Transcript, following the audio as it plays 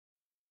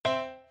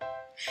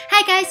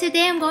Hi guys,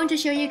 today I'm going to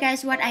show you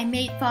guys what I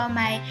made for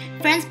my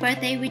friend's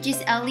birthday, which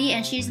is Ellie,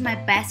 and she's my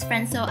best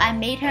friend, so I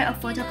made her a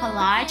photo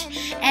collage,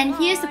 and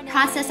here's the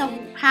process of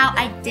how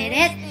I did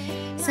it.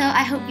 So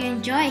I hope you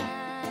enjoy.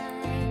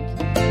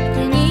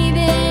 And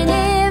even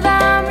if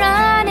I'm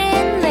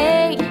running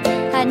late,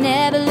 I'd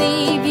never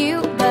leave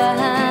you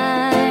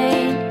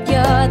behind.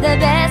 You're the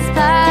best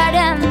part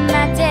of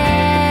my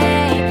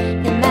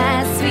day. You're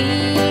my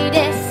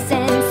sweetest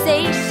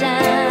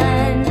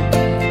sensation,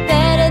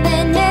 better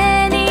than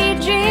any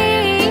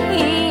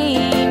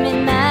dream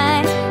in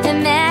my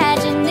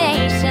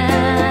imagination.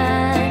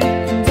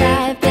 And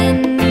I've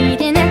been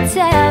needing to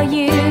tell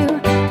you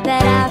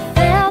that I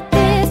felt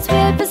this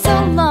way for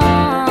so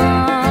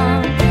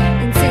long.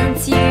 And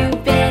since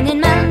you've been in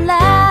my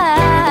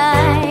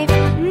life,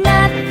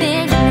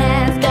 nothing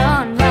has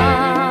gone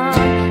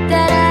wrong.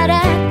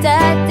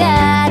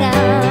 Da-da-da-da-da-da.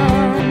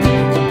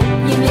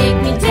 You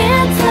make me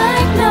dance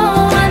like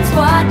no one's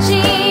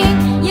watching.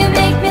 You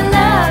make me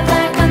love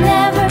like I'll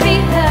never be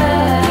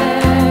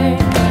hurt.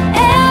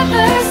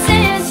 Ever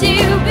since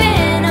you've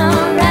been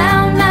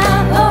around,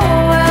 my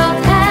whole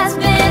world has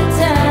been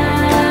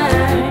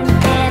turned.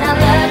 And I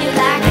love you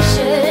like I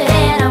should,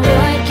 and I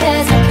would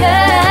 'cause I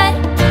could,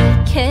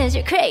 'cause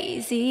you're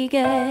crazy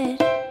good.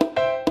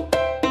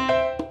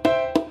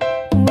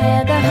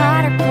 Whether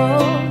hot or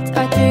cold,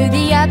 or through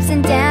the ups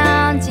and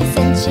downs, you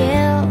send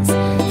chills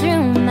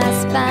through my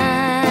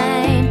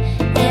spine.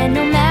 And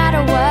no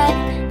matter what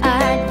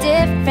our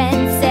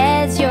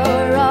differences,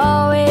 you're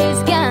always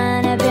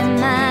gonna be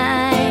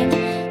mine.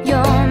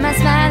 You're my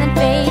smiling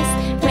face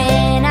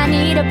when I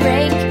need a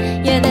break.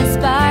 You're the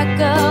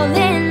sparkle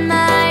in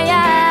my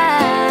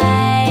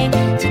eye.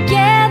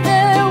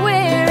 Together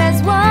we're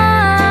as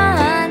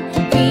one.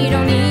 We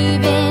don't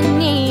even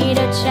need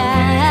a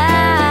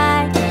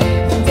try.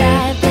 And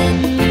I've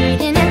been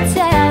needing to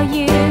tell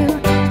you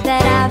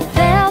that I've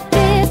felt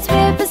this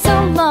way for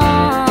so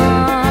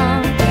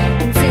long.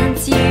 And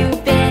since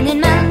you've been in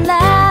my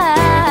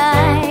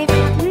life,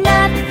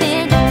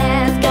 nothing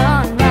has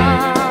gone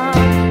wrong.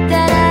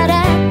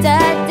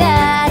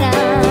 Da-da-da-da-da-da.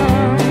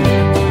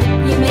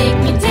 You make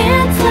me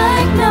dance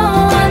like no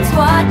one's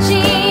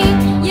watching.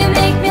 You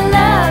make me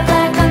love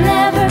like I'll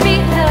never be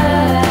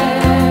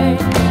hurt.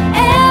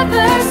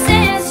 Ever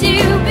since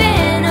you've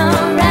been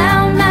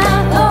around, my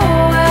whole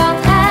world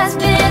has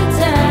been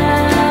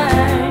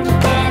turned.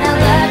 And I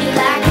love you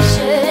like I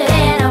should,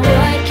 and I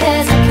would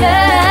 'cause I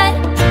could,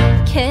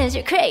 'cause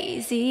you're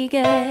crazy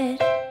good.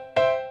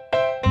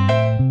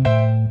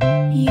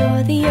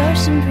 You're the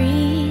ocean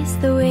breeze,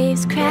 the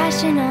waves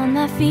crashing on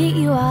my feet.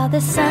 You are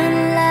the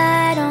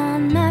sunlight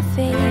on my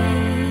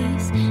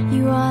face.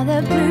 You are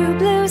the blue,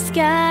 blue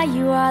sky.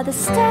 You are the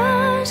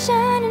stars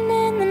shining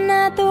in the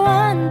night. The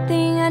one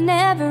thing I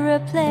never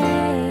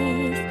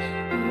replace.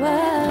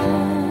 Whoa.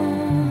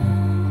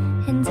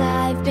 And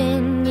I've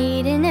been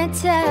needing to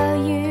tell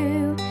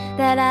you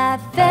that I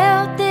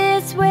felt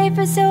this way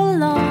for so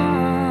long.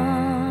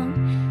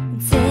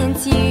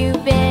 Since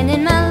you've been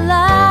in my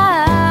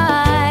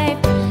life,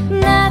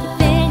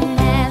 nothing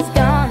has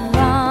gone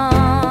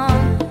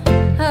wrong.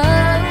 Oh, oh, oh.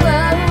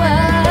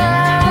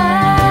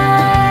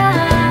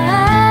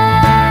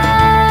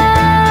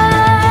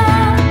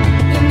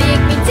 You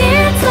make me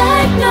dance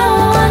like no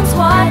one's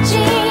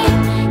watching.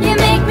 You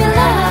make me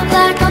love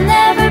like I'll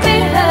never be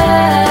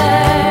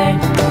hurt.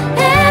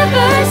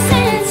 Ever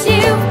since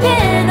you've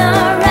been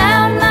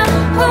around, my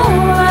whole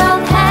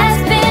world has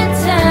been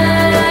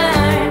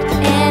turned.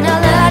 And I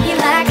love you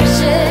like I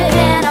should,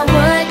 and I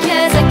would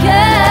 'cause I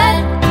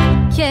could,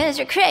 'cause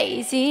you're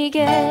crazy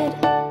good.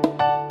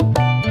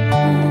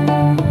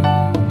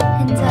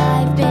 And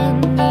I've been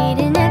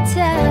needing to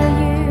tell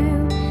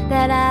you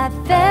that I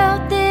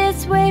felt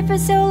this way for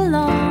so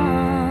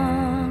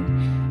long.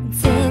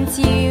 Since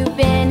you've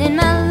been in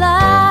my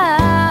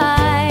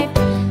life,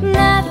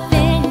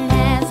 nothing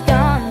has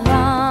gone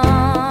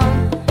wrong.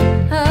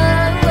 Oh,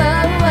 oh, oh.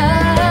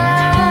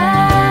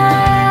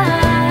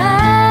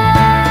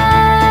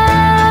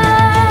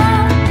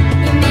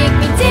 You make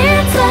me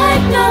dance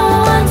like no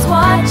one's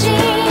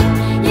watching.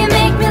 You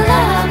make me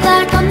love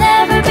like I'll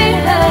never be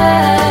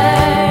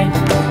hurt.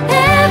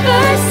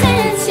 Ever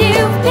since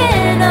you've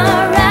been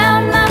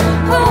around, my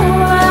whole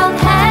world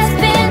has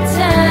been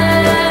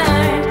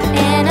turned.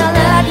 And I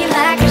love you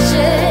like I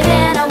should,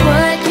 and I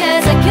would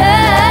 'cause I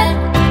could,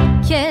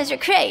 'cause you're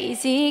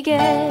crazy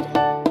good.